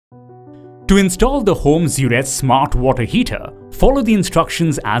To install the Hohm Zuerst smart water heater, follow the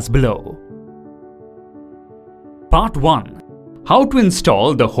instructions as below. Part 1. How to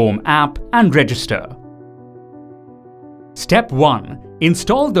install the Hohm app and register. Step 1.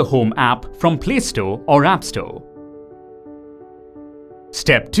 Install the Hohm app from Play Store or App Store.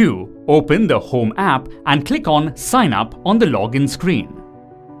 Step 2. Open the Hohm app and click on Sign Up on the login screen.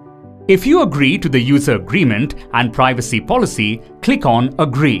 If you agree to the user agreement and privacy policy, click on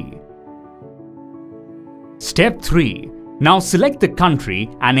Agree. Step 3. Now select the country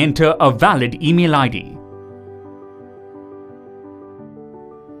and enter a valid email ID.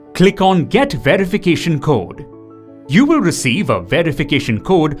 Click on Get Verification Code. You will receive a verification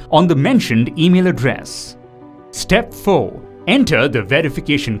code on the mentioned email address. Step 4. Enter the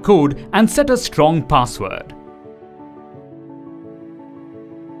verification code and set a strong password.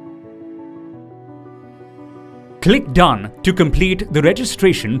 Click Done to complete the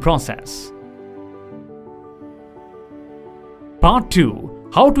registration process. Part 2.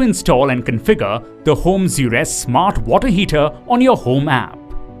 How to install and configure the Hohm Zuerst smart water heater on your Hohm app.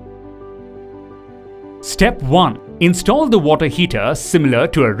 Step 1. Install the water heater similar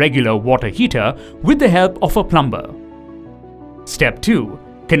to a regular water heater with the help of a plumber. Step 2.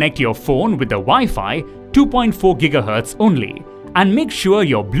 Connect your phone with the Wi-Fi 2.4 GHz only and make sure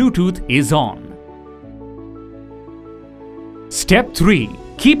your Bluetooth is on. Step 3.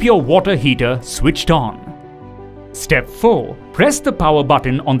 Keep your water heater switched on. Step 4. Press the power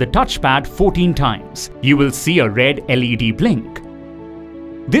button on the touchpad 14 times. You will see a red LED blink.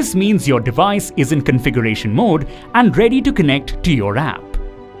 This means your device is in configuration mode and ready to connect to your app.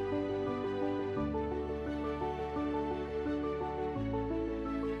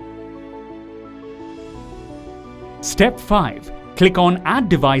 Step 5. Click on Add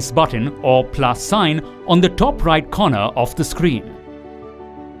Device button or plus sign on the top right corner of the screen.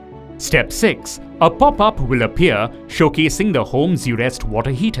 Step 6. A pop-up will appear showcasing the Hohm Zuerst water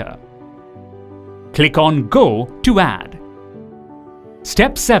heater. Click on Go to add.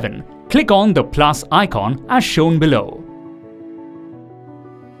 Step 7. Click on the plus icon as shown below.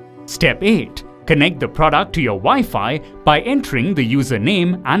 Step 8. Connect the product to your Wi-Fi by entering the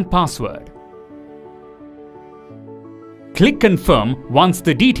username and password. Click Confirm once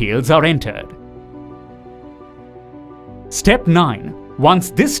the details are entered. Step 9.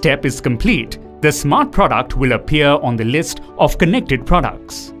 Once this step is complete, the smart product will appear on the list of connected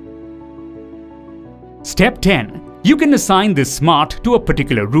products. Step 10. You can assign this smart to a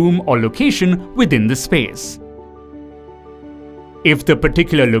particular room or location within the space. If the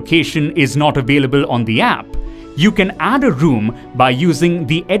particular location is not available on the app, you can add a room by using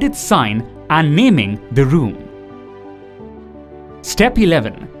the edit sign and naming the room. Step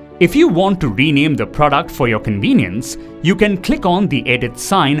 11. If you want to rename the product for your convenience, you can click on the edit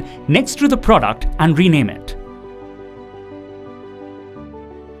sign next to the product and rename it.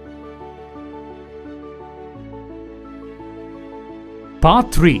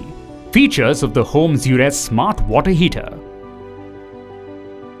 Part 3. Features of the Hohm Zuerst smart water heater.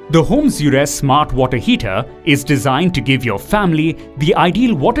 The Hohm Zuerst smart water heater is designed to give your family the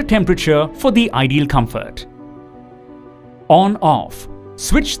ideal water temperature for the ideal comfort. On/off.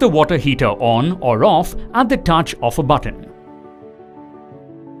 Switch the water heater on or off at the touch of a button.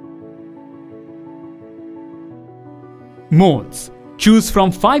 Modes. Choose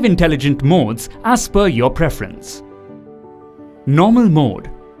from 5 intelligent modes as per your preference. Normal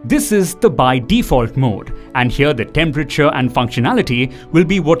mode. This is the by default mode, and here the temperature and functionality will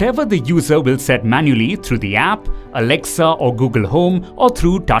be whatever the user will set manually through the app, Alexa or Google Home, or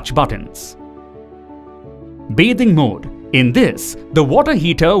through touch buttons. Bathing mode. In this, the water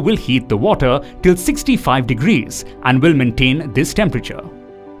heater will heat the water till 65 degrees and will maintain this temperature.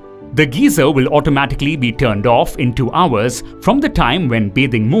 The geyser will automatically be turned off in 2 hours from the time when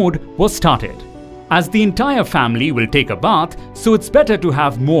bathing mode was started. As the entire family will take a bath, so it's better to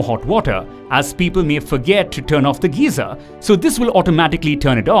have more hot water, as people may forget to turn off the geyser, so this will automatically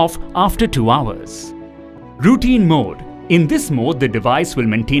turn it off after 2 hours. Routine mode. In this mode, the device will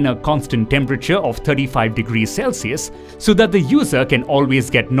maintain a constant temperature of 35 degrees Celsius so that the user can always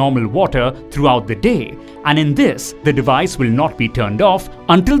get normal water throughout the day, and in this, the device will not be turned off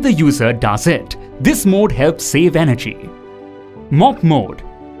until the user does it. This mode helps save energy. Mop mode.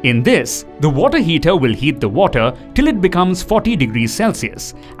 In this, the water heater will heat the water till it becomes 40 degrees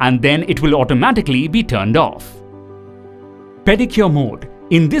Celsius, and then it will automatically be turned off. Pedicure mode.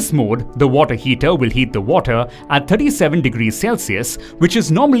 In this mode, the water heater will heat the water at 37 degrees Celsius, which is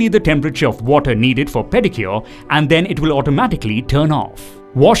normally the temperature of water needed for pedicure, and then it will automatically turn off.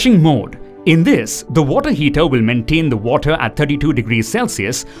 Washing mode. In this, the water heater will maintain the water at 32 degrees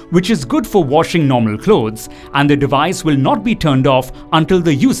Celsius, which is good for washing normal clothes, and the device will not be turned off until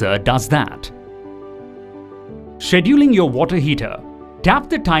the user does that. Scheduling your water heater. Tap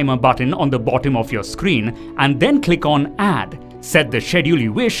the timer button on the bottom of your screen and then click on Add, set the schedule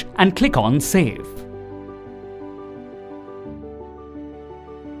you wish and click on Save.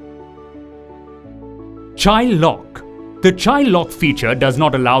 Child Lock. The child lock feature does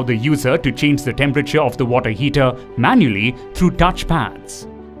not allow the user to change the temperature of the water heater manually through touch pads.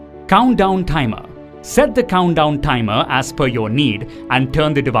 Countdown timer. Set the countdown timer as per your need and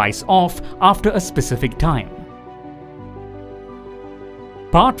turn the device off after a specific time.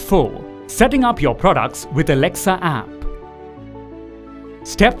 Part 4. Setting up your products with Alexa app.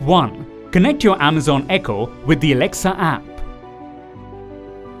 Step 1. Connect your Amazon Echo with the Alexa app.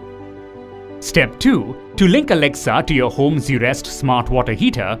 Step 2. To link Alexa to your Hohm Zuerst smart water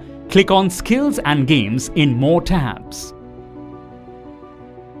heater, click on Skills and Games in More tabs.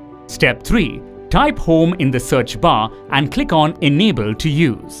 Step 3. Type Home in the search bar and click on Enable to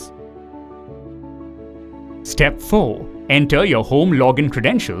use. Step 4. Enter your home login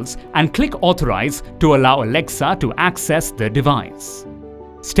credentials and click Authorize to allow Alexa to access the device.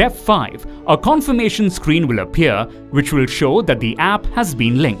 Step 5. A confirmation screen will appear which will show that the app has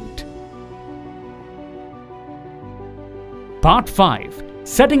been linked. Part 5.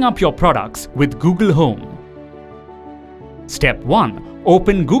 Setting up your products with Google Home. Step 1.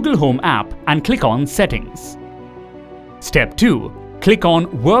 Open Google Home app and click on Settings. Step 2. Click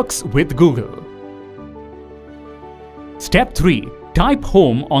on Works with Google. Step 3. Type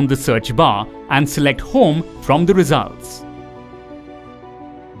Home on the search bar and select Home from the results.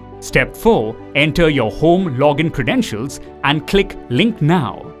 Step 4. Enter your home login credentials and click Link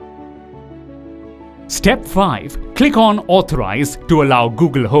Now. Step 5. Click on Authorize to allow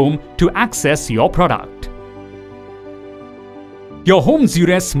Google Home to access your product. Your Hohm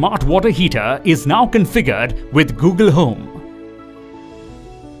Zuerst smart water heater is now configured with Google Home.